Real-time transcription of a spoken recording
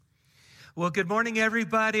Well, good morning,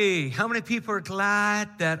 everybody. How many people are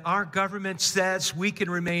glad that our government says we can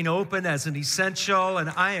remain open as an essential? And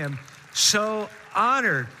I am so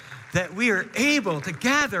honored that we are able to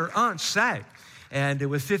gather on site. And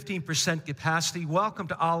with 15% capacity, welcome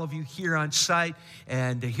to all of you here on site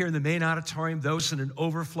and here in the main auditorium, those in an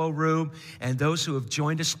overflow room, and those who have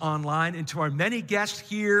joined us online, and to our many guests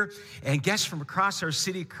here and guests from across our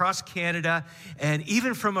city, across Canada, and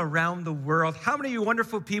even from around the world. How many of you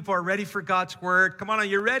wonderful people are ready for God's Word? Come on, are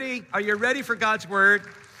you ready? Are you ready for God's Word?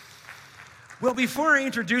 Well, before I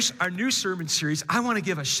introduce our new sermon series, I want to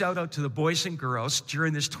give a shout out to the boys and girls.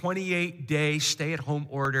 During this 28-day stay-at-home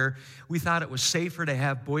order, we thought it was safer to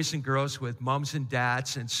have boys and girls with moms and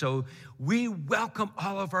dads, and so we welcome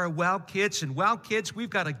all of our WOW kids. And WOW kids,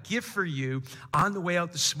 we've got a gift for you on the way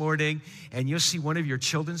out this morning, and you'll see one of your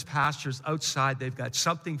children's pastors outside. They've got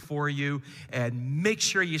something for you, and make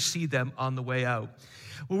sure you see them on the way out.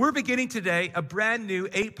 Well, we're beginning today a brand new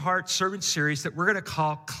 8-part sermon series that we're going to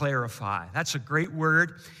call Clarify. That's a great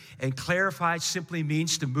word, and clarify simply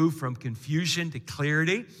means to move from confusion to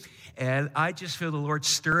clarity. And I just feel the Lord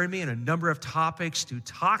stirring me in a number of topics to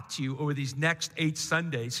talk to you over these next 8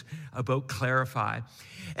 Sundays about Clarify.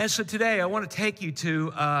 And so today I want to take you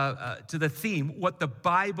to the theme, what the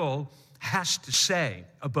Bible has to say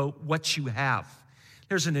about what you have.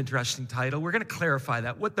 There's an interesting title. We're going to clarify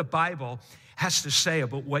that, what the Bible has to say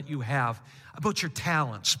about what you have, about your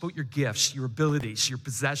talents, about your gifts, your abilities, your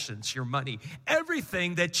possessions, your money,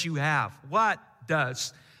 everything that you have. What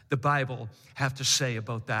does the Bible have to say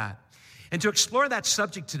about that? And to explore that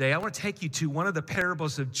subject today, I want to take you to one of the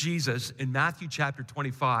parables of Jesus in Matthew chapter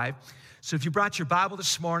 25. So if you brought your Bible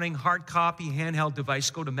this morning, hard copy, handheld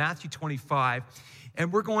device, go to Matthew 25.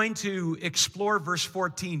 And we're going to explore verse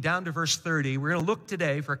 14 down to verse 30. We're going to look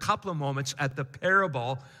today for a couple of moments at the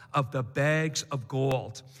parable of the bags of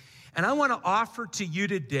gold. And I want to offer to you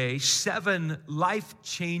today 7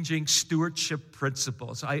 life-changing stewardship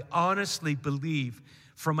principles. I honestly believe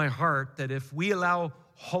from my heart that if we allow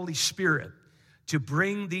Holy Spirit to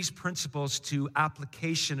bring these principles to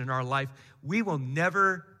application in our life, we will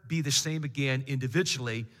never be the same again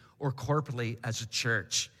individually or corporately as a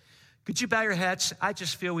church. Could you bow your heads? I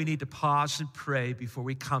just feel we need to pause and pray before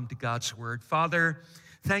we come to God's Word. Father,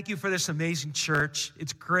 thank you for this amazing church.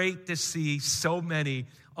 It's great to see so many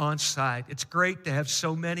on site. It's great to have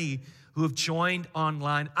so many who have joined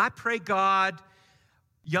online. I pray, God,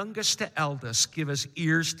 youngest to eldest, give us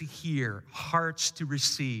ears to hear, hearts to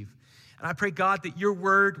receive. And I pray, God, that your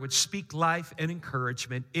word would speak life and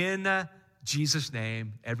encouragement in Jesus'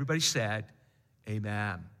 name. Everybody said,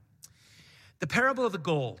 amen. The parable of the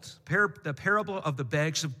gold, the parable of the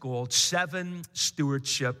bags of gold, 7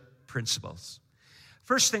 stewardship principles.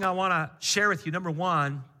 First thing I want to share with you, number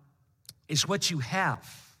 1, is what you have.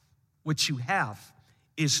 What you have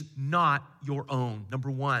is not your own.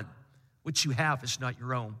 Number 1, what you have is not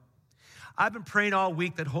your own. I've been praying all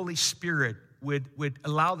week that Holy Spirit would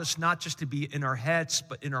allow this not just to be in our heads,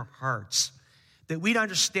 but in our hearts. That we'd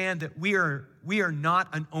understand that we are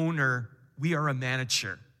not an owner, we are a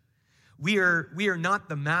manager. We are not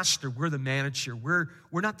the master, we're the manager. We're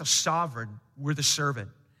not the sovereign, we're the servant.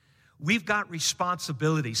 We've got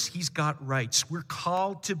responsibilities, he's got rights. We're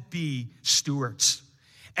called to be stewards.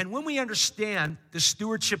 And when we understand the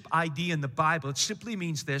stewardship idea in the Bible, it simply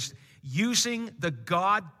means this: using the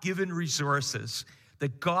God-given resources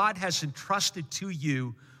that God has entrusted to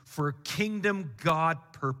you for kingdom God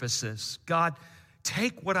purposes. God,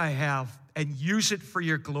 take what I have and use it for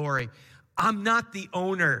your glory. I'm not the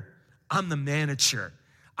owner, I'm the manager.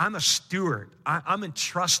 I'm a steward. I'm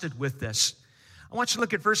entrusted with this. I want you to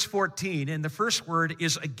look at verse 14, and the first word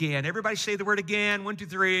is again. Everybody say the word again. 1, 2,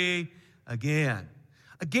 3. Again.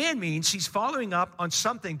 Again means he's following up on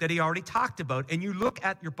something that he already talked about. And you look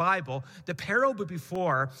at your Bible, the parable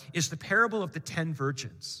before is the parable of the 10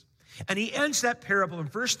 virgins. And he ends that parable in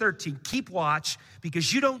verse 13. Keep watch,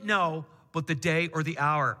 because you don't know but the day or the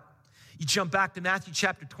hour. You jump back to Matthew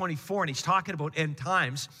chapter 24, and he's talking about end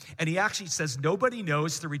times, and he actually says nobody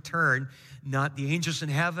knows the return, not the angels in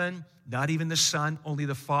heaven, not even the Son, only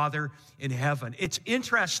the Father in heaven. It's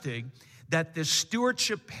interesting that this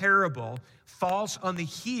stewardship parable falls on the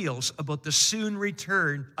heels about the soon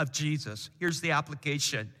return of Jesus. Here's the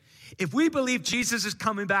application. If we believe Jesus is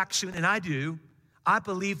coming back soon, and I do, I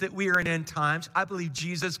believe that we are in end times. I believe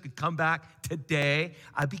Jesus could come back today.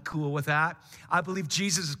 I'd be cool with that. I believe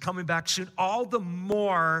Jesus is coming back soon. All the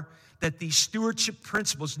more that these stewardship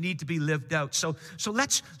principles need to be lived out. So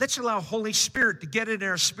let's allow Holy Spirit to get in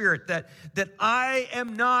our spirit that I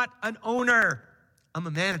am not an owner. I'm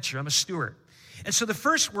a manager. I'm a steward. And so the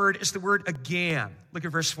first word is the word again. Look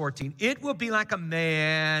at verse 14. It will be like a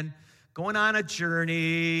man going on a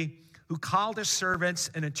journey who called his servants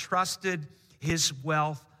and entrusted his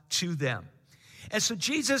wealth to them. And so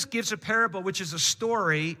Jesus gives a parable, which is a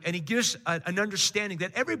story, and he gives an understanding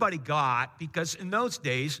that everybody got, because in those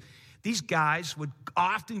days, these guys would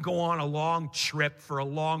often go on a long trip for a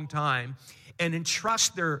long time and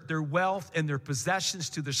entrust their wealth and their possessions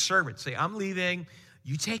to the servants. Say, I'm leaving,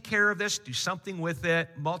 you take care of this, do something with it,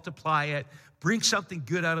 multiply it, bring something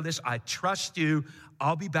good out of this. I trust you.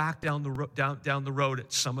 I'll be back down the road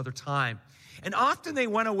at some other time. And often they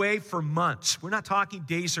went away for months. We're not talking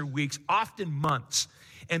days or weeks, often months.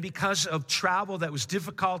 And because of travel that was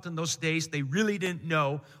difficult in those days, they really didn't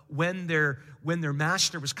know when their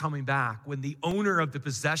master was coming back, when the owner of the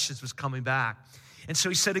possessions was coming back. And so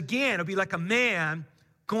he said, again, it'll be like a man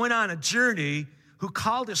going on a journey who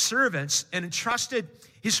called his servants and entrusted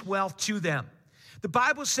his wealth to them. The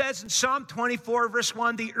Bible says in Psalm 24, verse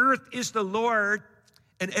 1, the earth is the Lord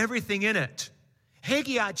and everything in it.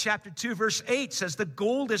 Haggai chapter 2, verse 8 says, the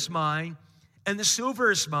gold is mine and the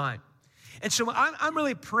silver is mine. And so I'm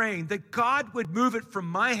really praying that God would move it from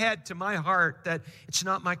my head to my heart, that it's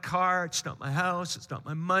not my car, it's not my house, it's not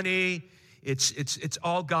my money, it's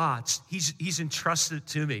all God's. He's entrusted it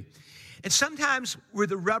to me. And sometimes where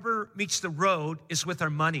the rubber meets the road is with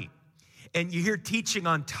our money. And you hear teaching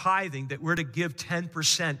on tithing that we're to give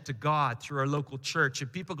 10% to God through our local church.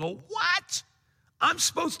 And people go, what? I'm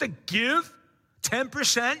supposed to give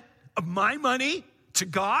 10% of my money to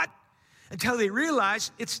God? Until they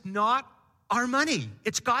realize it's not our money.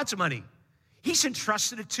 It's God's money. He's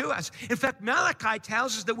entrusted it to us. In fact, Malachi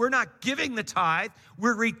tells us that we're not giving the tithe,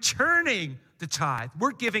 we're returning the tithe.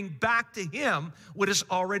 We're giving back to him what is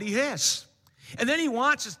already his. And then he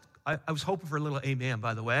wants us, I was hoping for a little amen,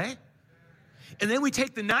 by the way. And then we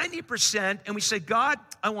take the 90% and we say, God,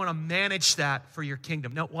 I want to manage that for your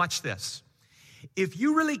kingdom. Now, watch this. If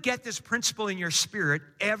you really get this principle in your spirit,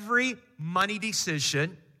 every money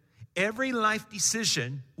decision, every life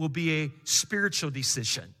decision will be a spiritual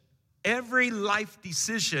decision. Every life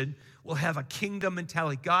decision will have a kingdom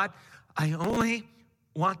mentality. God, I only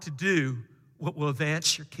want to do what will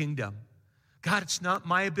advance your kingdom. God, it's not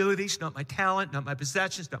my abilities, not my talent, not my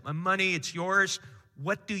possessions, not my money, it's yours.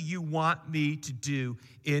 What do you want me to do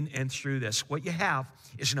in and through this? What you have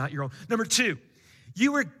is not your own. Number two,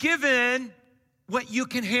 you were given what you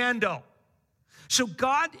can handle. So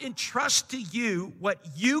God entrusts to you what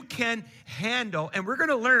you can handle. And we're going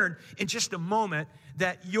to learn in just a moment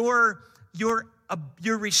that your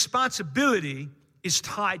responsibility is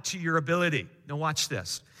tied to your ability. Now watch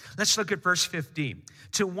this. Let's look at verse 15.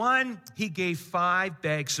 To one, he gave 5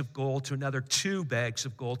 bags of gold, to another 2 bags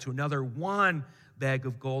of gold, to another 1 bag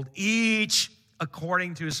of gold, each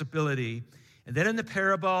according to his ability. And then in the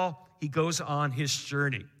parable, he goes on his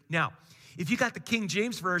journey. Now, if you got the King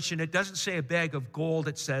James Version, it doesn't say a bag of gold,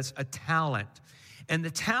 it says a talent. And the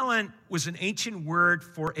talent was an ancient word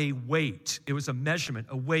for a weight. It was a measurement,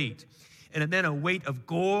 a weight. And it meant a weight of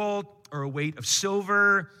gold or a weight of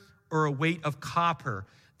silver or a weight of copper.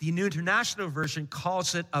 The New International Version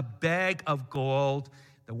calls it a bag of gold.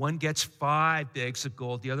 The one gets 5 bags of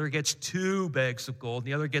gold, the other gets 2 bags of gold,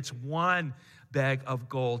 the other gets 1 bag of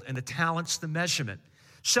gold, and a talent's the measurement.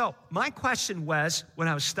 So my question was, when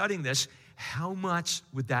I was studying this, how much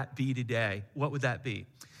would that be today? What would that be?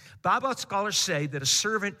 Bible scholars say that a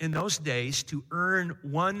servant in those days, to earn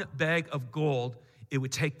 1 bag of gold, it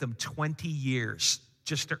would take them 20 years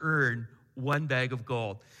just to earn 1 bag of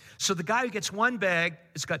gold. So the guy who gets 1 bag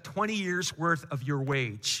has got 20 years worth of your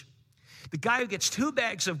wage. The guy who gets 2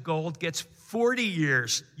 bags of gold gets 40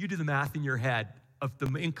 years. You do the math in your head of the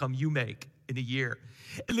income you make in a year.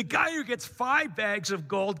 And the guy who gets 5 bags of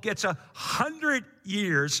gold gets 100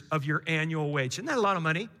 years of your annual wage. Isn't that a lot of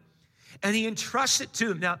money? And he entrusts it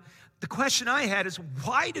to him. Now, the question I had is,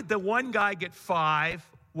 why did the one guy get 5?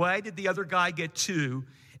 Why did the other guy get 2?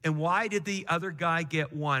 And why did the other guy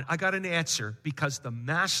get 1? I got an answer, because the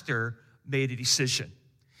master made a decision.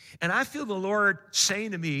 And I feel the Lord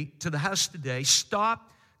saying to me, to the house today,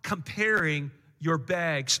 stop comparing your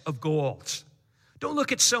bags of gold. Don't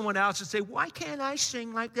look at someone else and say, why can't I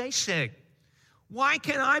sing like they sing? Why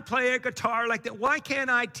can't I play a guitar like that? Why can't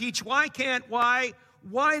I teach? Why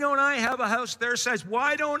don't I have a house their size?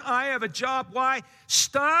 Why don't I have a job? Why?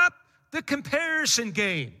 Stop the comparison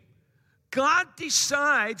game. God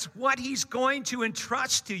decides what he's going to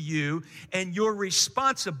entrust to you, and your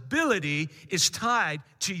responsibility is tied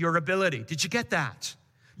to your ability. Did you get that?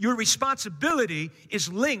 Your responsibility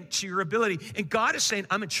is linked to your ability. And God is saying,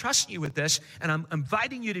 I'm entrusting you with this, and I'm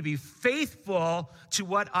inviting you to be faithful to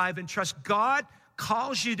what I've entrusted. God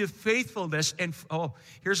calls you to faithfulness, and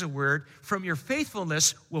here's a word, from your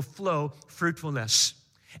faithfulness will flow fruitfulness.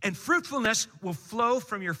 And fruitfulness will flow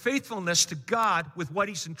from your faithfulness to God with what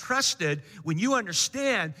he's entrusted when you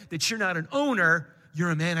understand that you're not an owner, you're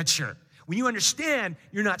a manager. When you understand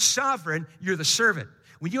you're not sovereign, you're the servant.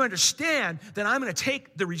 When you understand that I'm going to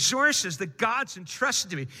take the resources that God's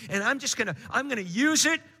entrusted to me, and I'm going to use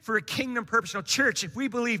it for a kingdom purpose. Now, church, if we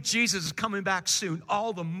believe Jesus is coming back soon,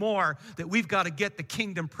 all the more that we've got to get the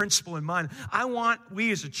kingdom principle in mind. I want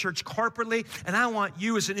we as a church corporately, and I want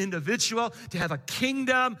you as an individual to have a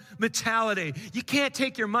kingdom mentality. You can't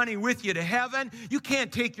take your money with you to heaven. You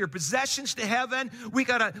can't take your possessions to heaven. We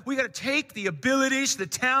gotta take the abilities, the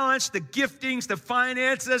talents, the giftings, the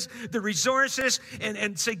finances, the resources,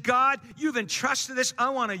 and say, God, you've entrusted this. I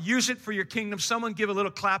want to use it for your kingdom. Someone give a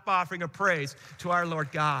little clap offering of praise to our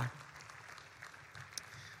Lord God.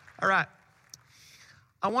 All right.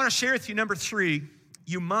 I want to share with you number 3.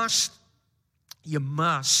 You must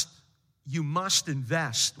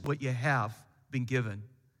invest what you have been given.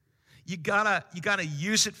 You gotta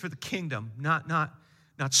use it for the kingdom, not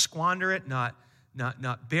squander it, not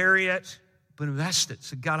bury it, but invest it.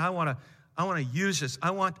 So God, I want to use this.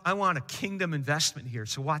 I want a kingdom investment here.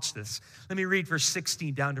 So watch this. Let me read verse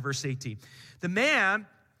 16 down to verse 18. The man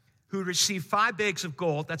who received 5 bags of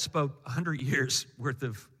gold, that's about 100 years worth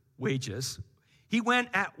of wages, he went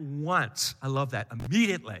at once. I love that.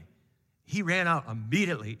 Immediately. He ran out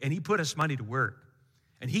immediately, and he put his money to work.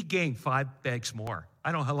 And he gained 5 bags more.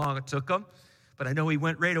 I don't know how long it took him, but I know he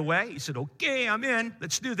went right away. He said, okay, I'm in.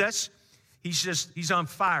 Let's do this. He's on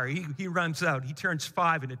fire. He runs out. He turns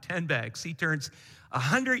 5 into 10 bags. He turns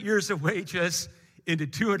 100 years of wages into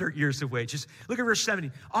 200 years of wages. Look at verse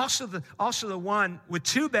 17. Also the one with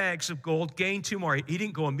 2 bags of gold gained 2 more. He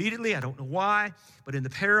didn't go immediately. I don't know why, but in the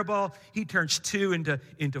parable, he turns 2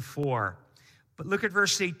 into 4. But look at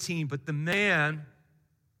verse 18. But the man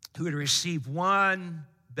who had received 1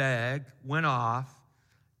 bag went off,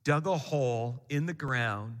 dug a hole in the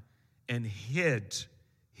ground, and hid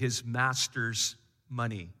his master's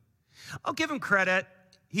money. I'll give him credit.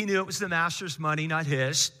 He knew it was the master's money, not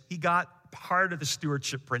his. He got part of the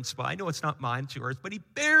stewardship principle. I know it's not mine, it's yours, but he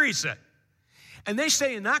buries it. And they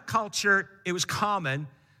say in that culture, it was common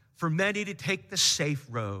for many to take the safe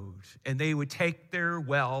road, and they would take their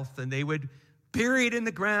wealth and they would bury it in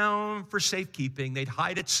the ground for safekeeping. They'd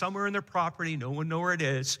hide it somewhere in their property. No one would know where it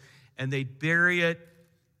is, and they'd bury it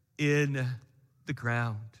in the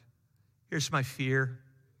ground. Here's my fear.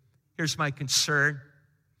 Here's my concern,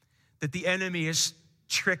 that the enemy has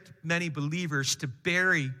tricked many believers to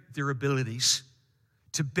bury their abilities,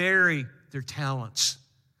 to bury their talents,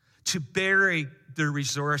 to bury their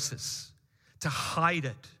resources, to hide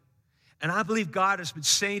it. And I believe God has been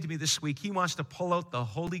saying to me this week, he wants to pull out the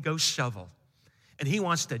Holy Ghost shovel, and he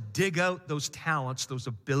wants to dig out those talents, those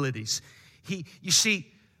abilities. You see,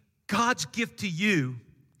 God's gift to you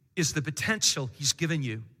is the potential he's given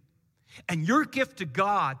you. And your gift to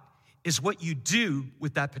God is what you do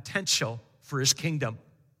with that potential for his kingdom.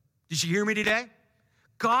 Did you hear me today?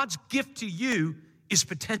 God's gift to you is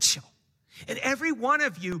potential. And every one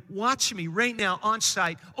of you watching me right now on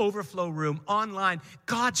site, overflow room, online,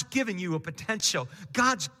 God's given you a potential.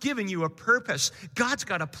 God's given you a purpose. God's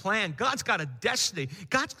got a plan. God's got a destiny.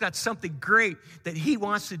 God's got something great that he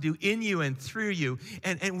wants to do in you and through you.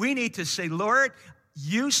 And we need to say, Lord,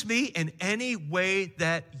 use me in any way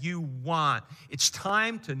that you want. It's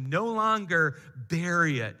time to no longer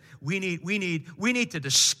bury it. We need to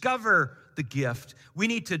discover the gift. We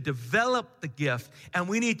need to develop the gift, and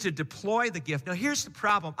we need to deploy the gift. Now, here's the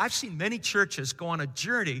problem. I've seen many churches go on a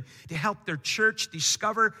journey to help their church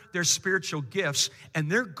discover their spiritual gifts, and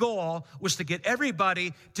their goal was to get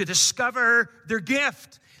everybody to discover their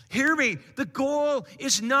gift. Hear me. The goal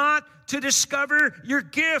is not to discover your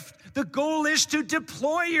gift. The goal is to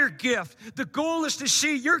deploy your gift. The goal is to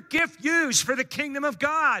see your gift used for the kingdom of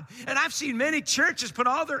God. And I've seen many churches put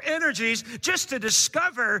all their energies just to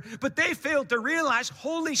discover, but they failed to realize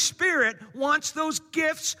Holy Spirit wants those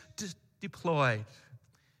gifts deployed.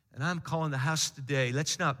 And I'm calling the house today,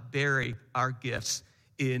 let's not bury our gifts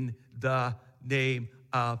in the name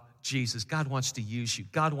of Jesus. God wants to use you.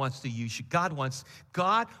 God wants to use you. God wants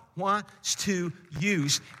to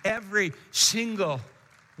use every single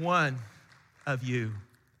one of you.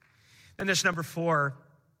 And there's number 4.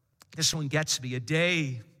 This one gets me. A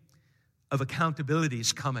day of accountability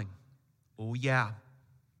is coming. Oh, yeah.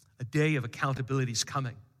 A day of accountability is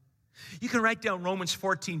coming. You can write down Romans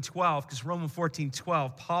 14:12, because Romans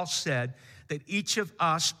 14:12, Paul said that each of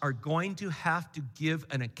us are going to have to give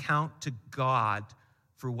an account to God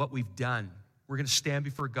for what we've done. We're going to stand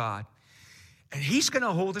before God, and he's going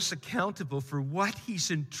to hold us accountable for what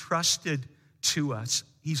he's entrusted to us.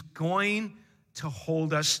 He's going to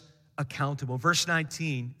hold us accountable. Verse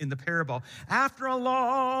 19 in the parable, after a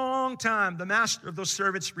long time, the master of those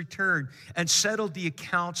servants returned and settled the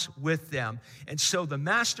accounts with them. And so the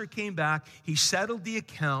master came back, he settled the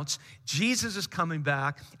accounts. Jesus is coming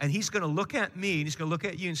back, and he's going to look at me, and he's going to look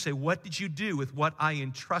at you and say, what did you do with what I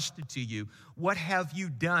entrusted to you? What have you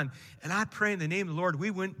done? And I pray in the name of the Lord, we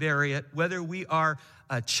wouldn't bury it, whether we are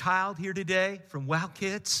a child here today from Wow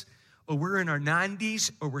Kids, or we're in our 90s,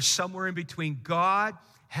 or we're somewhere in between. God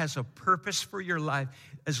has a purpose for your life.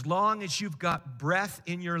 As long as you've got breath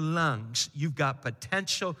in your lungs, you've got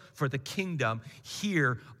potential for the kingdom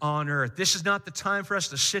here on earth. This is not the time for us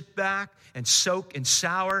to sit back and soak and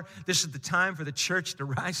sour. This is the time for the church to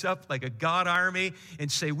rise up like a God army and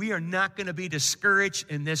say, we are not going to be discouraged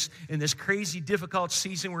in this crazy, difficult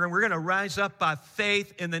season. We're going to rise up by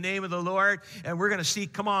faith in the name of the Lord, and we're going to see,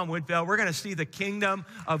 come on, Woodville, we're going to see the kingdom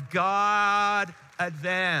of God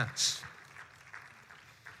advance.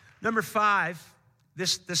 Number 5,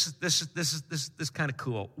 this is kind of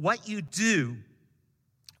cool. What you do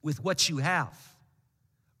with what you have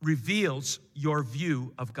reveals your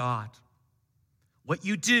view of God. What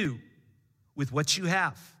you do with what you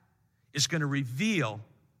have is going to reveal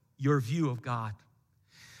your view of God.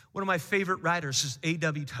 One of my favorite writers is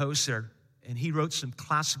A.W. Tozer, and he wrote some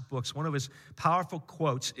classic books. One of his powerful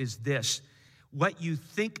quotes is this: what you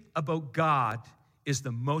think about God is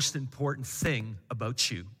the most important thing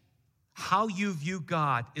about you. How you view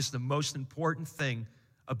God is the most important thing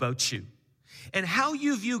about you. And how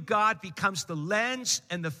you view God becomes the lens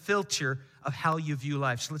and the filter of how you view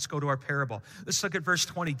life. So let's go to our parable. Let's look at verse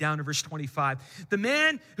 20 down to verse 25. The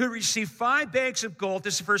man who received 5 bags of gold,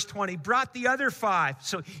 this is verse 20, brought the other 5.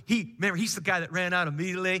 So he's the guy that ran out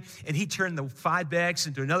immediately, and he turned the 5 bags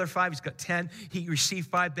into another 5. He's got 10. He received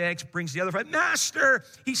 5 bags, brings the other 5. Master,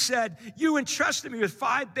 he said, you entrusted me with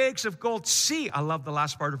 5 bags of gold. See, I love the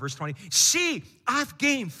last part of verse 20. See, I've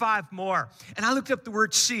gained 5 more. And I looked up the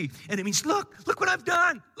word see, and it means, look what I've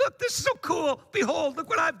done. Look, this is so cool. Behold, look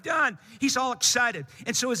what I've done. He's all excited.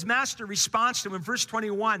 And so his master responds to him in verse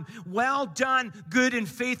 21, well done, good and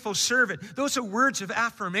faithful servant. Those are words of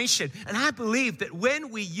affirmation. And I believe that when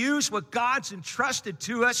we use what God's entrusted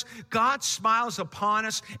to us, God smiles upon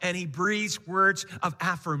us and he breathes words of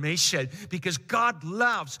affirmation, because God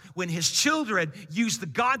loves when his children use the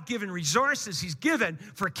God-given resources he's given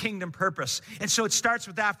for a kingdom purpose. And so it starts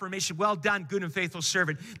with affirmation. Well done, good and faithful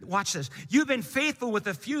servant. Watch this. You've been faithful with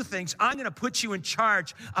a few things. I'm going to put you in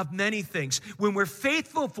charge of many things. When we're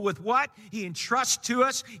faithful with what he entrusts to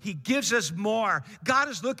us, he gives us more. God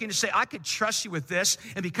is looking to say, I can trust you with this,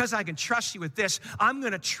 and because I can trust you with this, I'm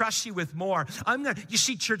going to trust you with more. You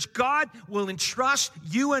see, church, God will entrust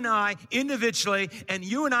you and I individually, and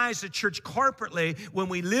you and I as a church corporately, when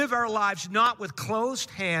we live our lives not with closed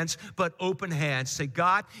hands, but open hands. Say,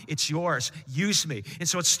 God, it's yours. Use me. And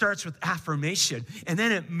so it starts with affirmation, and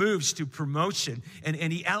then it moves to promotion, and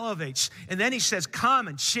he elevates. And then he says, come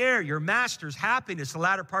and share your master's happiness. The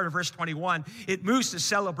latter part of verse 21, it moves to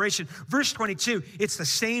celebration. Verse 22, it's the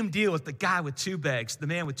same deal with the guy with 2 bags, the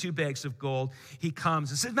man with 2 bags of gold. He comes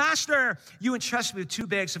and says, Master, you entrusted me with 2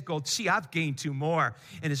 bags of gold. See, I've gained 2 more.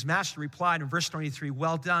 And his master replied in verse 23,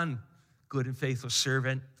 well done, good and faithful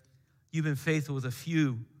servant. You've been faithful with a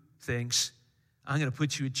few things. I'm going to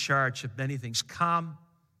put you in charge of many things. Come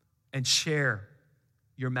and share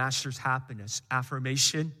your master's happiness.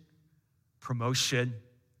 Affirmation, promotion,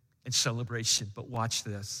 and celebration. But watch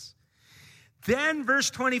this. Then,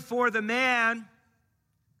 verse 24, the man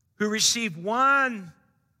who received 1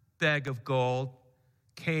 bag of gold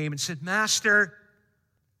came and said, Master,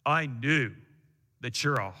 I knew that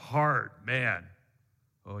you're a hard man.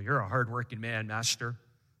 Oh, you're a hardworking man, Master.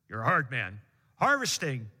 You're a hard man.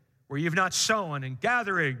 Harvesting where you've not sown, and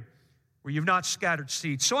gathering where you've not scattered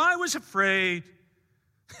seeds. So I was afraid,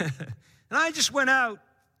 and I just went out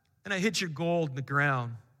and I hid your gold in the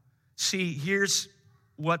ground. See, here's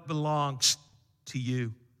what belongs to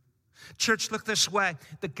you. Church, look this way.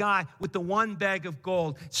 The guy with the one bag of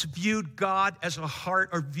gold viewed God as a hard,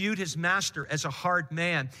 or viewed his master as a hard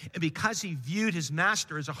man. And because he viewed his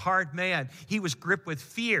master as a hard man, he was gripped with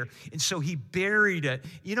fear. And so he buried it.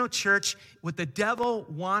 You know, church, what the devil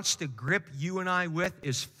wants to grip you and I with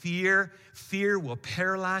is fear. Fear will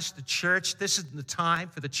paralyze the church. This is the time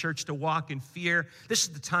for the church to walk in fear. This is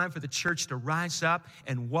the time for the church to rise up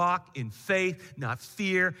and walk in faith, not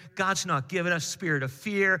fear. God's not giving us a spirit of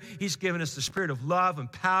fear. He's given us the spirit of love and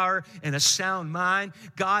power and a sound mind.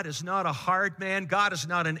 God is not a hard man. God is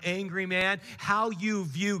not an angry man. How you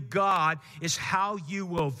view God is how you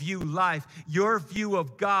will view life. Your view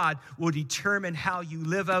of God will determine how you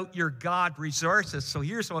live out your God resources. So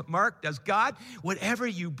here's what Mark does. God, whatever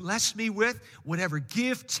you bless me with, whatever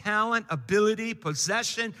gift, talent, ability,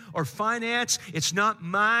 possession, or finance, it's not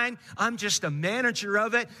mine. I'm just a manager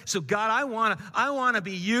of it. So God, I want to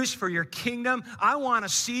be used for your kingdom. I want to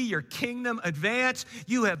see your kingdom advance.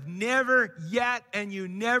 You have never yet, and you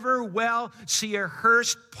never will, see a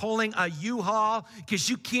hearse pulling a U-Haul, because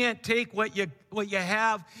you can't take what you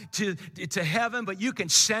have to heaven, but you can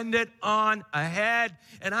send it on ahead.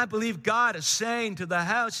 And I believe God is saying to the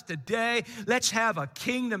house today, let's have a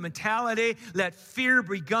kingdom mentality. Let fear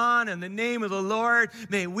be gone in the name of the Lord.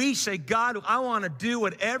 May we say, God, I want to do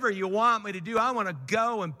whatever you want me to do. I want to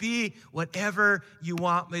go and be whatever you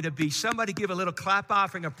want me to be. Somebody give a little clap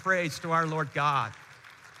offering of praise to our Lord God.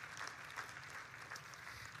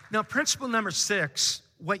 Now, principle number 6,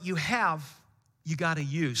 what you have, you got to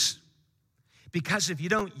use. Because if you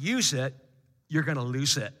don't use it, you're going to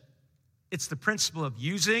lose it. It's the principle of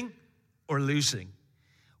using or losing.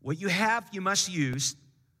 What you have, you must use,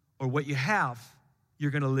 or what you have,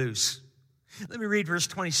 you're going to lose. Let me read verse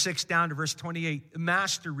 26 down to verse 28. The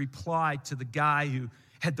master replied to the guy who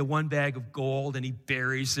had the one bag of gold, and he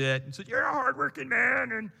buries it and said, "You're a hardworking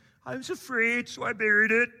man, and I was afraid, so I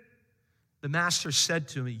buried it." The master said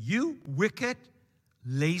to me, "You wicked,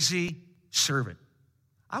 lazy servant."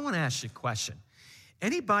 I want to ask you a question.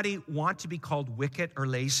 Anybody want to be called wicked or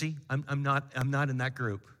lazy? I'm not in that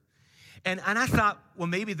group. And I thought, well,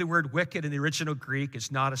 maybe the word wicked in the original Greek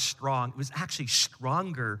is not as strong. It was actually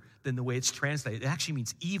stronger than the way it's translated. It actually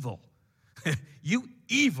means evil. You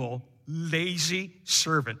evil, lazy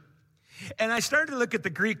servant. And I started to look at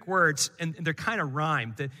the Greek words, and they're kind of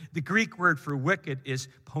rhymed. The Greek word for wicked is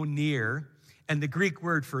poneer, and the Greek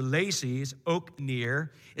word for lazy is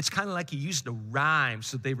okneer. It's kind of like he used a rhyme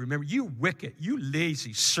so they remember. You wicked, you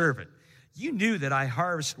lazy servant. You knew that I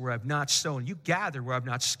harvest where I've not sown. You gather where I've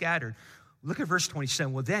not scattered. Look at verse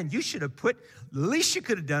 27. Well, then you should have the least you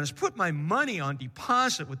could have done is put my money on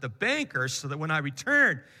deposit with the bankers so that when I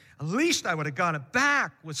returned, at least I would have got it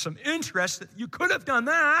back with some interest. You could have done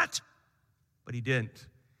that, but he didn't.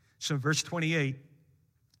 So in verse 28,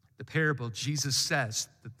 the parable, Jesus says,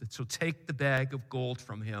 so take the bag of gold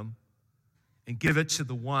from him and give it to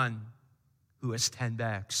the one who has 10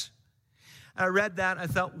 bags. I read that, I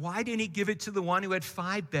thought, why didn't he give it to the one who had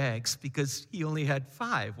 5 bags? Because he only had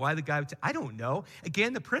 5. Why the guy I don't know.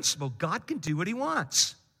 Again, the principle, God can do what he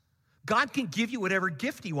wants. God can give you whatever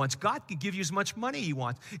gift he wants. God can give you as much money he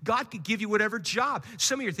wants. God can give you whatever job.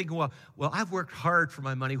 Some of you are thinking, well, I've worked hard for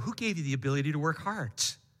my money. Who gave you the ability to work hard?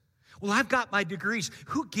 Well, I've got my degrees.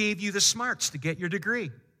 Who gave you the smarts to get your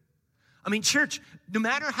degree? I mean, church, no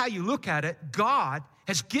matter how you look at it, God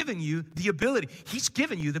has given you the ability. He's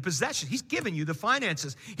given you the possessions. He's given you the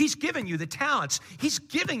finances. He's given you the talents. He's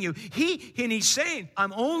giving you. And he's saying,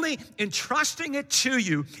 I'm only entrusting it to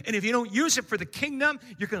you. And if you don't use it for the kingdom,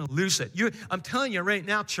 you're going to lose it. I'm telling you right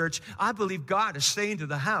now, church, I believe God is saying to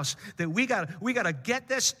the house that we got to get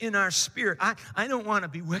this in our spirit. I don't want to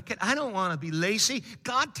be wicked. I don't want to be lazy.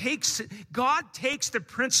 God takes the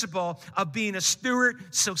principle of being a steward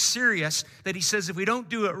so serious that he says if we don't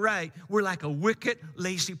do it right, we're like a wicked,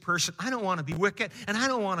 lazy person. I don't want to be wicked, and I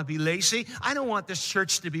don't want to be lazy. I don't want this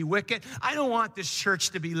church to be wicked. I don't want this church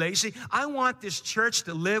to be lazy. I want this church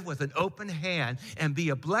to live with an open hand and be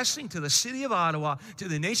a blessing to the city of Ottawa, to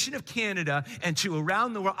the nation of Canada, and to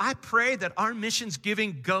around the world. I pray that our missions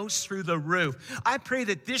giving goes through the roof. I pray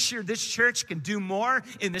that this year this church can do more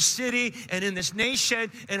in the city and in this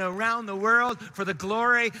nation and around the world for the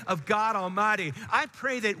glory of God Almighty. I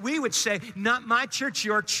pray that we would say, not my church,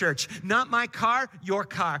 your church. Not my car, your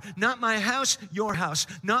car. Not my house, your house.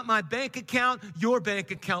 Not my bank account, your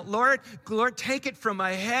bank account. Lord, take it from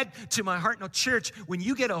my head to my heart. Now, church, when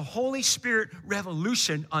you get a Holy Spirit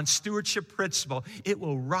revolution on stewardship principle, it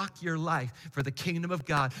will rock your life for the kingdom of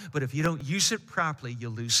God. But if you don't use it properly,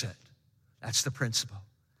 you'll lose it. That's the principle.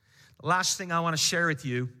 The last thing I want to share with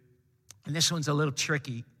you, and this one's a little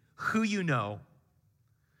tricky, who you know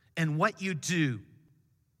and what you do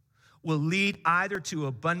will lead either to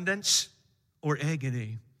abundance or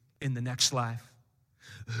agony in the next life.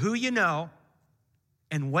 Who you know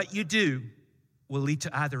and what you do will lead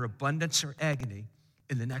to either abundance or agony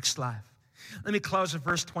in the next life. Let me close with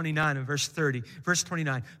verse 29 and verse 30. Verse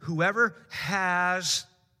 29, whoever has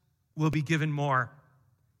will be given more.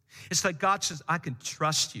 It's like God says, I can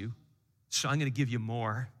trust you, so I'm going to give you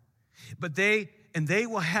more. But they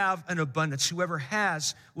will have an abundance. Whoever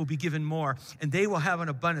has will be given more, and they will have an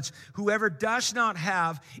abundance. Whoever does not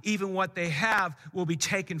have, even what they have will be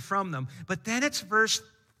taken from them. But then it's verse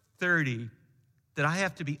 30 that I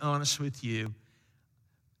have to be honest with you.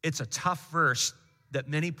 It's a tough verse that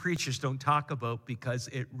many preachers don't talk about because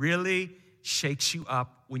it really shakes you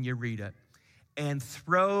up when you read it. And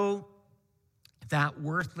throw that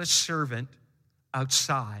worthless servant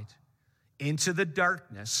outside into the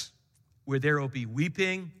darkness where there will be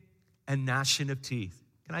weeping and gnashing of teeth.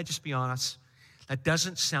 Can I just be honest? That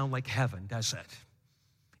doesn't sound like heaven, does it?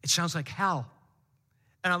 It sounds like hell.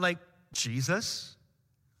 And I'm like, Jesus,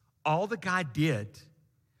 all the guy did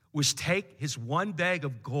was take his one bag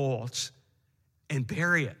of gold and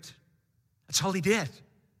bury it. That's all he did.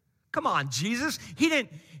 Come on, Jesus. He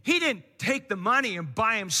didn't take the money and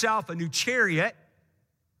buy himself a new chariot.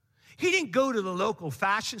 He didn't go to the local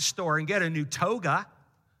fashion store and get a new toga.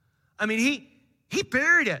 I mean, he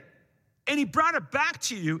buried it, and he brought it back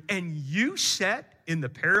to you, and you said in the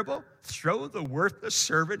parable, throw the worthless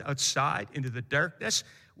servant outside into the darkness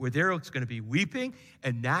where there's going to be weeping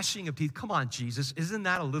and gnashing of teeth. Come on, Jesus, isn't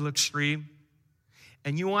that a little extreme?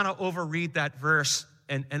 And you want to overread that verse,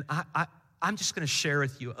 and I'm just going to share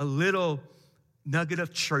with you a little nugget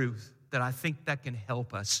of truth that I think that can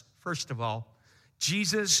help us. First of all,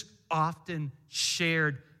 Jesus often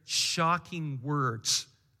shared shocking words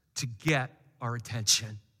to get our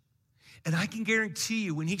attention. And I can guarantee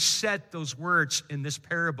you, when he said those words in this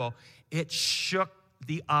parable, it shook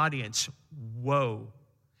the audience. Whoa.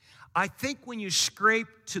 I think when you scrape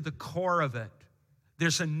to the core of it,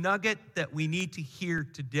 there's a nugget that we need to hear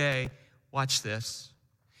today. Watch this.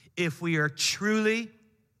 If we are truly,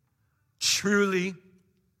 truly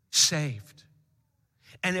saved,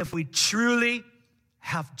 and if we truly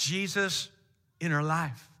have Jesus in our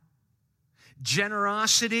life,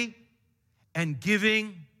 generosity and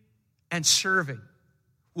giving and serving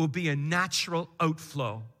will be a natural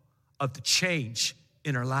outflow of the change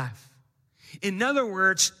in our life. In other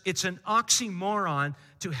words, it's an oxymoron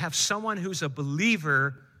to have someone who's a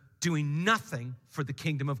believer doing nothing for the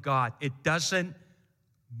kingdom of God. It doesn't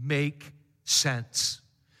make sense.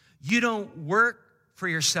 You don't work for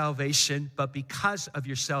your salvation, but because of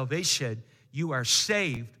your salvation, you are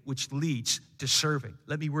saved, which leads to serving.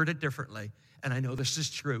 Let me word it differently, and I know this is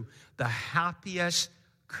true. The happiest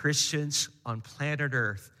Christians on planet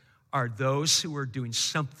Earth are those who are doing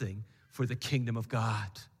something for the kingdom of God.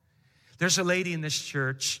 There's a lady in this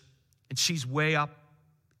church, and she's way up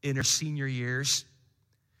in her senior years,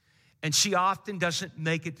 and she often doesn't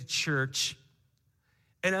make it to church.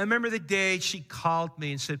 And I remember the day she called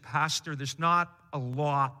me and said, Pastor, there's not a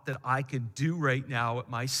lot that I can do right now at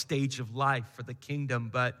my stage of life for the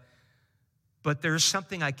kingdom, but there's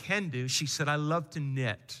something I can do. She said, I love to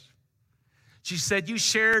knit. She said, you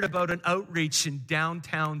shared about an outreach in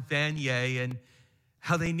downtown Vanier and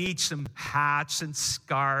how they need some hats and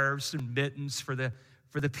scarves and mittens for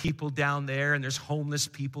the people down there, and there's homeless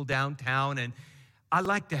people downtown, and I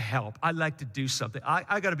like to help. I like to do something.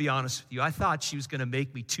 I got to be honest with you. I thought she was going to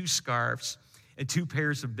make me 2 scarves and 2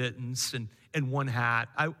 pairs of mittens and 1 hat.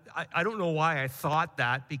 I don't know why I thought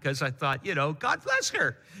that, because I thought, God bless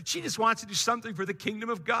her. She just wants to do something for the kingdom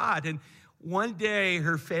of God. And one day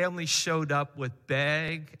her family showed up with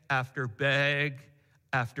bag after bag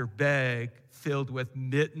after bag filled with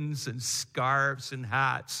mittens and scarves and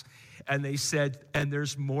hats. And they said, and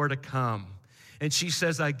there's more to come. And she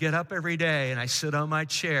says, I get up every day and I sit on my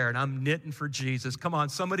chair and I'm knitting for Jesus. Come on,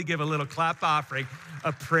 somebody give a little clap offering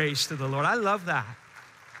of praise to the Lord. I love that.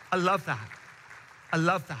 I love that. I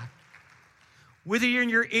love that. Whether you're in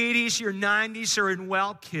your 80s, your 90s, or in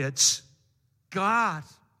well, kids, God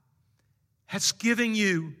has given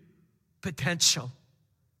you potential.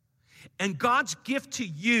 And God's gift to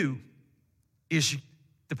you is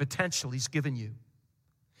the potential he's given you.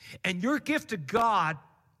 And your gift to God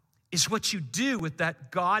is what you do with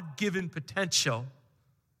that God-given potential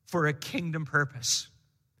for a kingdom purpose.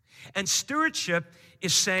 And stewardship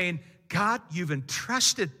is saying, God, you've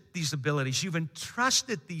entrusted these abilities, you've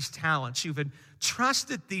entrusted these talents, you've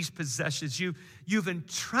entrusted these possessions, you've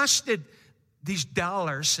entrusted these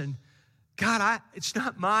dollars, and God, it's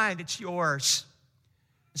not mine, it's yours.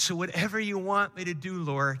 So whatever you want me to do,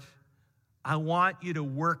 Lord, I want you to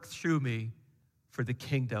work through me for the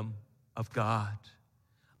kingdom of God.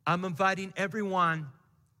 I'm inviting everyone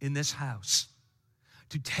in this house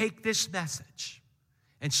to take this message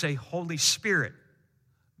and say, Holy Spirit,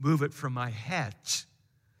 move it from my head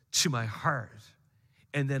to my heart,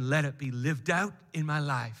 and then let it be lived out in my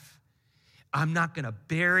life. I'm not going to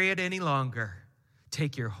bury it any longer.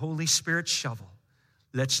 Take your Holy Spirit shovel.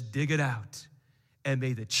 Let's dig it out. And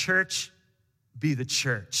may the church be the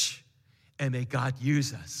church. And may God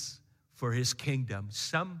use us for his kingdom.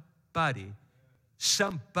 Somebody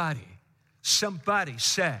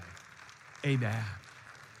say amen.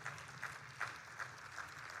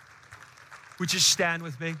 Would you stand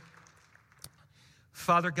with me?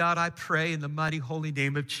 Father God, I pray in the mighty holy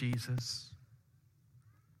name of Jesus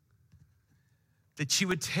that you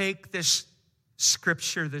would take this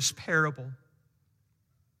scripture, this parable,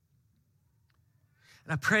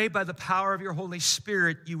 and I pray by the power of your Holy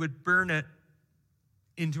Spirit, you would burn it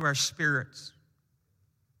into our spirits.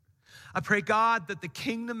 I pray, God, that the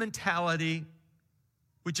kingdom mentality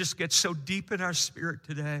would just get so deep in our spirit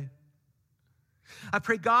today. I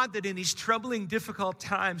pray, God, that in these troubling, difficult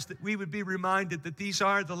times that we would be reminded that these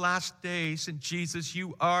are the last days, and Jesus,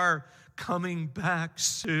 you are coming back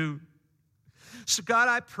soon. So, God,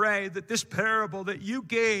 I pray that this parable that you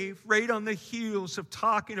gave right on the heels of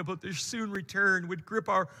talking about their soon return would grip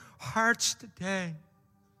our hearts today.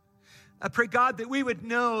 I pray, God, that we would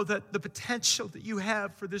know that the potential that you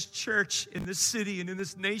have for this church in this city and in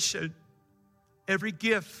this nation, every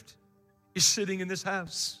gift is sitting in this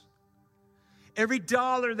house. Every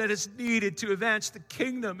dollar that is needed to advance the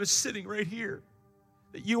kingdom is sitting right here.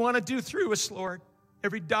 That you want to do through us, Lord.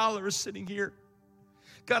 Every dollar is sitting here.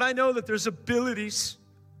 God, I know that there's abilities,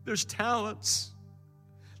 there's talents.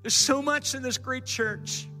 There's so much in this great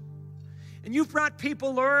church. And you've brought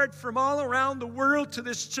people, Lord, from all around the world to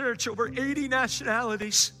this church, over 80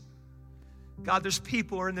 nationalities. God, there's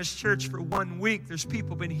people who are in this church for 1 week. There's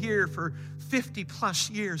people been here for 50 plus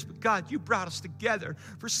years. But God, you brought us together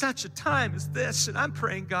for such a time as this. And I'm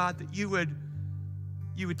praying, God, that you would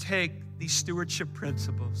take these stewardship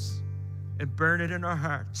principles and burn it in our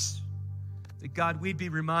hearts. That, God, we'd be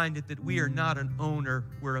reminded that we are not an owner,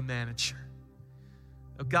 we're a manager.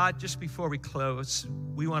 Now, God, just before we close,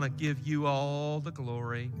 we want to give you all the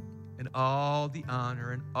glory and all the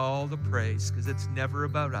honor and all the praise, because it's never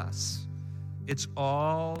about us. It's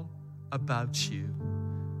all about you.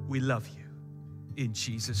 We love you. In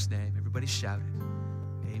Jesus' name. Everybody shouted.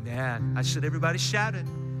 Amen. I said everybody shouted.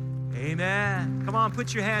 Amen. Come on,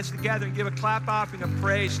 put your hands together and give a clap offering of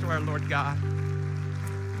praise to our Lord God.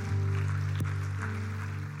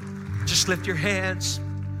 Just lift your hands.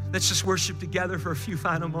 Let's just worship together for a few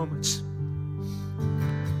final moments.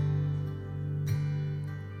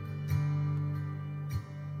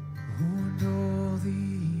 And all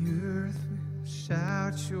the earth will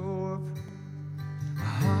shout your praise. Our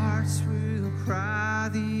hearts will cry,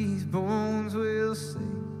 these bones will sing.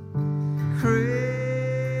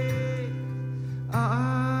 Great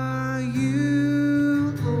are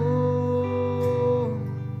you, Lord.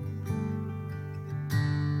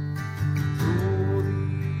 All the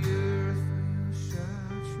earth will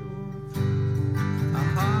shout your praise. Our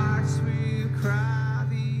hearts will cry,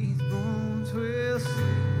 these bones will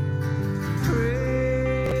sing. Great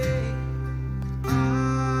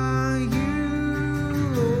are you,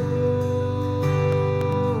 Lord.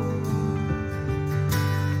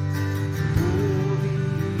 All the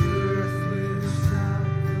earth will shout your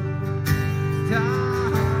praise.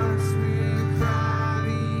 Our hearts will cry,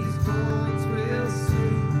 these bones will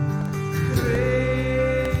sing. Great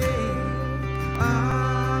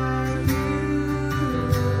are you, Lord.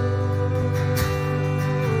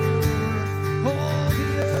 All the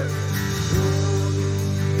earth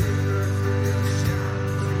will shout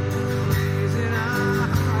praise in our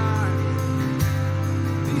hearts.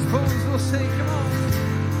 These bones will sing, come on.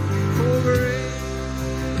 Oh, great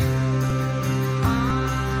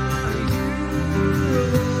are you,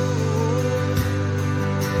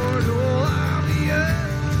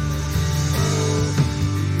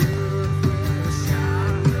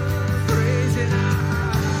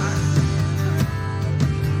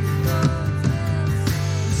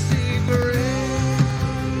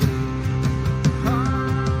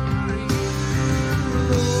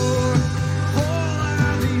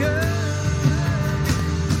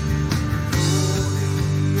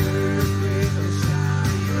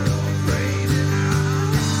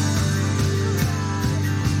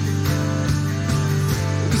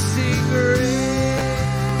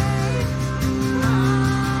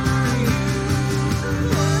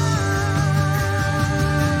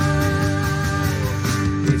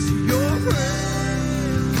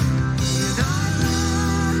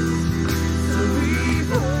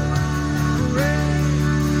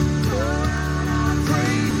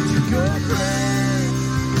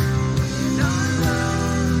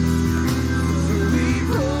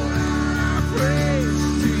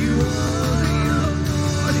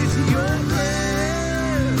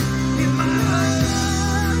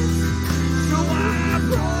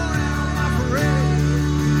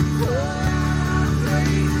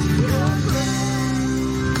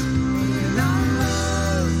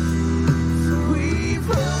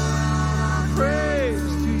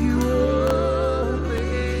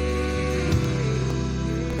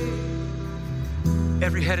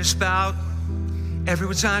 head is bowed.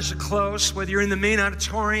 Everyone's eyes are closed, whether you're in the main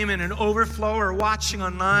auditorium, in an overflow, or watching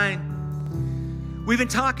online. We've been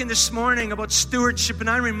talking this morning about stewardship, and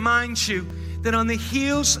I remind you that on the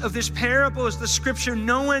heels of this parable is the scripture,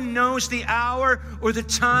 no one knows the hour or the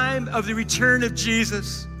time of the return of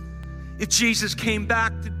Jesus. If Jesus came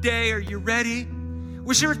back today, are you ready?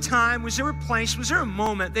 Was there a time, was there a place, was there a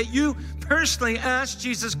moment that you personally asked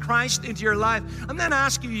Jesus Christ into your life? I'm not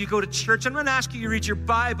asking you to go to church. I'm not asking you to read your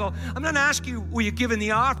Bible. I'm not asking you, will you give in the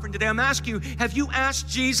offering today? I'm asking you, have you asked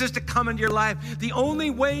Jesus to come into your life? The only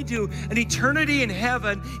way to an eternity in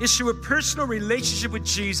heaven is through a personal relationship with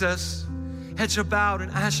Jesus. Heads are bowed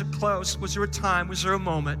and eyes are closed. Was there a time, was there a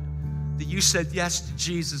moment that you said yes to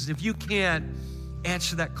Jesus? If you can't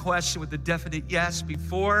answer that question with a definite yes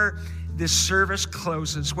before this service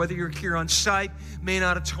closes, whether you're here on site, main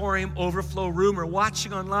auditorium, overflow room, or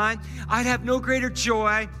watching online, I'd have no greater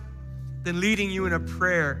joy than leading you in a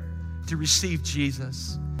prayer to receive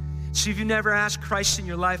Jesus. So if you've never asked Christ in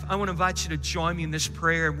your life, I want to invite you to join me in this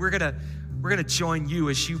prayer. And we're gonna join you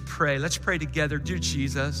as you pray. Let's pray together. Dear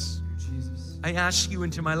Jesus, I ask you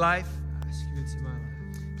into my life.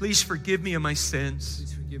 Please forgive me of my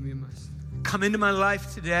sins. Come into my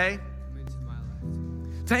life today.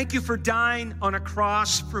 Thank you for dying on a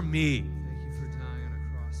cross for me.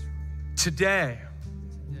 Today,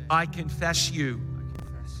 I confess you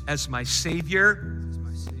as my Savior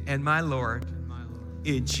and my Lord.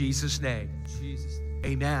 In Jesus' name,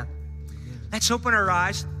 amen. Let's open our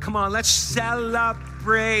eyes. Come on, let's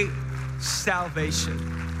celebrate salvation.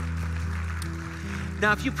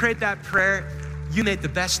 Now, if you prayed that prayer, you made the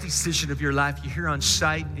best decision of your life. You're here on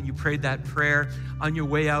site and you prayed that prayer. On your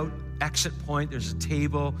way out, exit point, there's a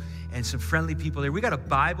table and some friendly people there. We got a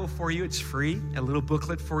Bible for you, it's free. A little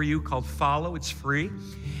booklet for you called Follow, it's free.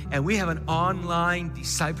 And we have an online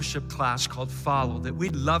discipleship class called Follow that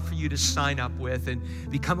we'd love for you to sign up with and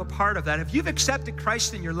become a part of that. If you've accepted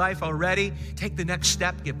Christ in your life already, take the next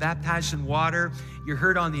step, get baptized in water. You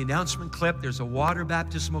heard on the announcement clip, there's a water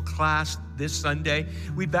baptismal class this Sunday.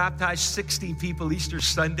 We baptized 16 people Easter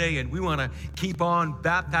Sunday, and we want to keep on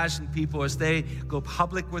baptizing people as they go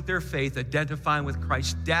public with their faith, identifying with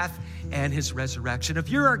Christ's death and his resurrection. If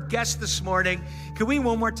you're our guest this morning, can we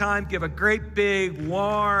one more time give a great big,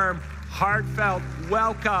 warm, heartfelt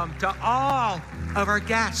welcome to all of our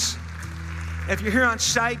guests. If you're here on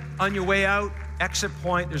site, on your way out, exit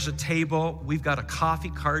point, there's a table. We've got a coffee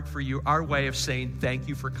cart for you, our way of saying thank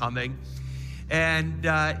you for coming. And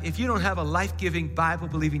if you don't have a life-giving,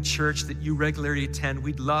 Bible-believing church that you regularly attend,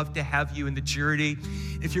 we'd love to have you in the journey.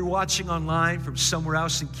 If you're watching online from somewhere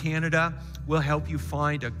else in Canada, we'll help you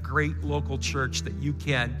find a great local church that you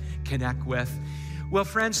can connect with. Well,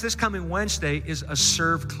 friends, this coming Wednesday is a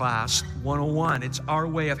Serve Class 101. It's our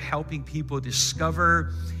way of helping people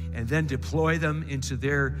discover and then deploy them into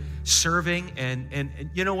their serving. And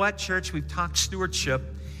you know what, church? We've talked stewardship.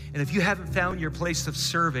 And if you haven't found your place of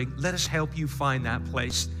serving, let us help you find that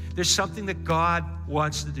place. There's something that God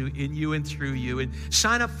wants to do in you and through you. And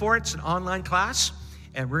sign up for it. It's an online class.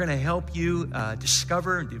 And we're going to help you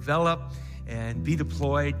discover and develop and be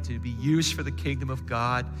deployed to be used for the kingdom of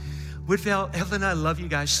God. Woodville, Evelyn and I love you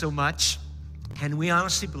guys so much. And we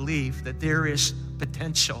honestly believe that there is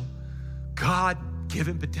potential,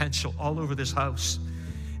 God-given potential all over this house.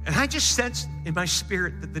 And I just sense in my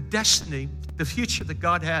spirit that the destiny, the future that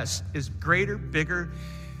God has is greater, bigger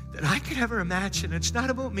than I could ever imagine. It's not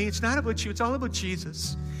about me. It's not about you. It's all about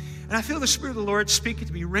Jesus. And I feel the Spirit of the Lord speaking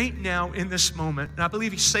to me right now in this moment. And I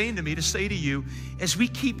believe he's saying to me to say to you, as we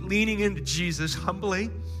keep leaning into Jesus, humbly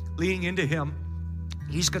leaning into him,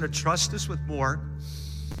 he's going to trust us with more.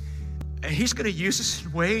 And he's going to use us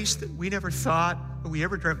in ways that we never thought or we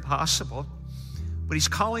ever dreamt possible. But he's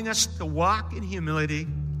calling us to walk in humility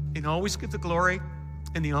and always give the glory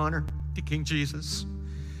and the honor to King Jesus.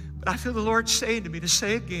 But I feel the Lord saying to me to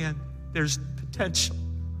say again, there's potential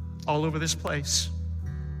all over this place.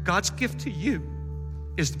 God's gift to you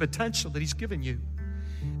is the potential that he's given you.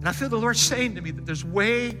 And I feel the Lord saying to me that there's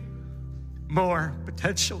way more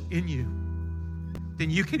potential in you than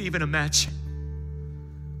you can even imagine.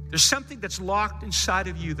 There's something that's locked inside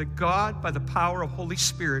of you that God, by the power of Holy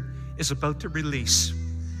Spirit, is about to release.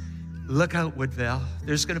 Look out, Woodville.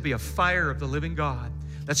 There's going to be a fire of the living God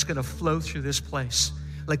that's going to flow through this place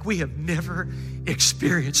like we have never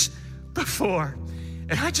experienced before.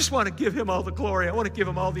 And I just want to give him all the glory. I want to give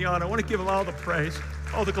him all the honor. I want to give him all the praise,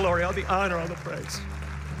 all the glory, all the honor, all the praise.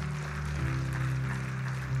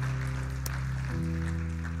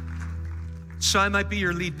 So I might be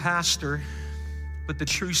your lead pastor, but the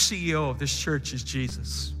true CEO of this church is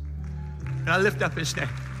Jesus. And I lift up his name.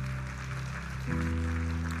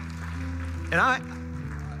 And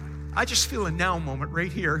I just feel a now moment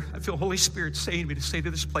right here. I feel Holy Spirit saying to me to say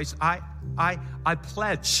to this place, I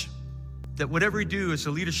pledge that whatever we do as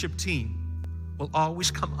a leadership team will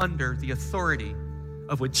always come under the authority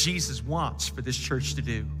of what Jesus wants for this church to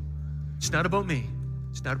do. It's not about me.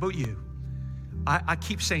 It's not about you. I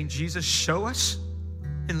keep saying, Jesus, show us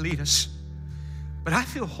and lead us. But I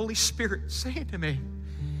feel Holy Spirit saying to me,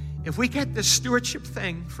 if we get this stewardship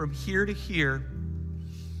thing from here to here,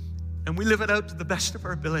 and we live it out to the best of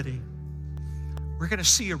our ability, we're going to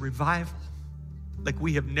see a revival like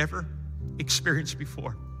we have never experienced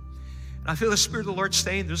before. And I feel the Spirit of the Lord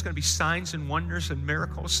saying there's going to be signs and wonders and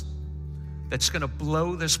miracles that's going to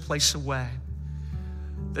blow this place away.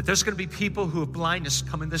 That there's going to be people who have blindness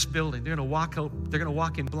come in this building. They're going to walk out, they're going to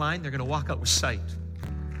walk in blind, they're going to walk out with sight.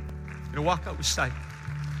 They're going to walk out with sight.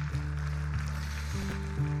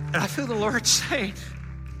 And I feel the Lord saying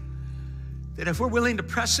that if we're willing to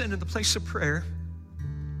press into the place of prayer,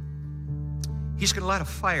 He's going to light a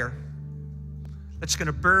fire that's going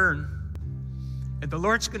to burn. And the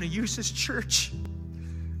Lord's going to use this church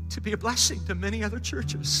to be a blessing to many other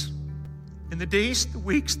churches in the days, the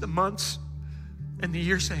weeks, the months, and the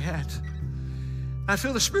years ahead. I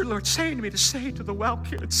feel the Spirit of the Lord saying to me to say to the Well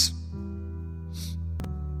kids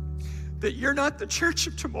that you're not the church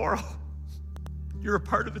of tomorrow. You're a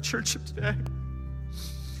part of the church of today.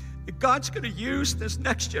 And God's going to use this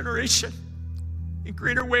next generation in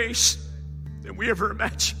greater ways than we ever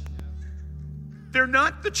imagined. They're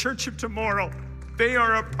not the church of tomorrow. They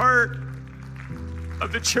are a part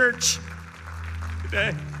of the church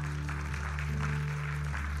today.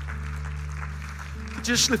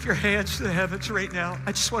 Just lift your hands to the heavens right now.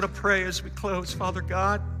 I just want to pray as we close. Father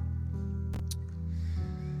God,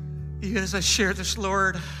 even as I share this,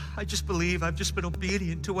 Lord, I just believe I've just been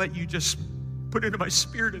obedient to what you just put into my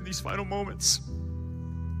spirit in these final moments.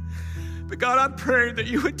 But God, I'm praying that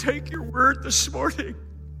you would take your word this morning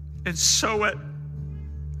and sow it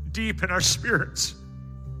deep in our spirits.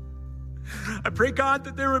 I pray, God,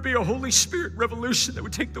 that there would be a Holy Spirit revolution that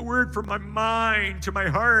would take the word from my mind to my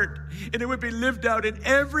heart, and it would be lived out in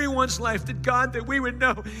everyone's life. That, God, that we would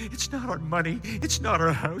know it's not our money, it's not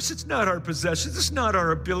our house, it's not our possessions, it's not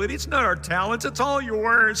our ability, it's not our talents, it's all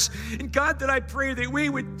yours. And God, that I pray that we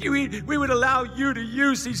would allow you to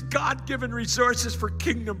use these God-given resources for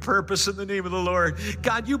kingdom purpose in the name of the Lord.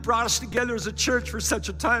 God, you brought us together as a church for such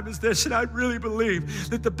a time as this, and I really believe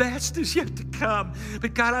that the best is yet to come.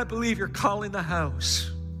 But God, I believe you're calling the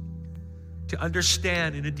house to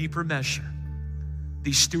understand in a deeper measure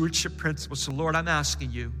these stewardship principles. So Lord, I'm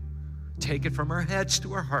asking you, take it from our heads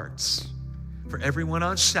to our hearts for everyone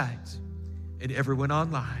on site and everyone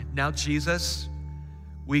online. Now, Jesus,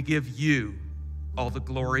 we give you all the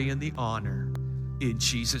glory and the honor in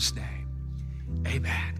Jesus' name. Amen.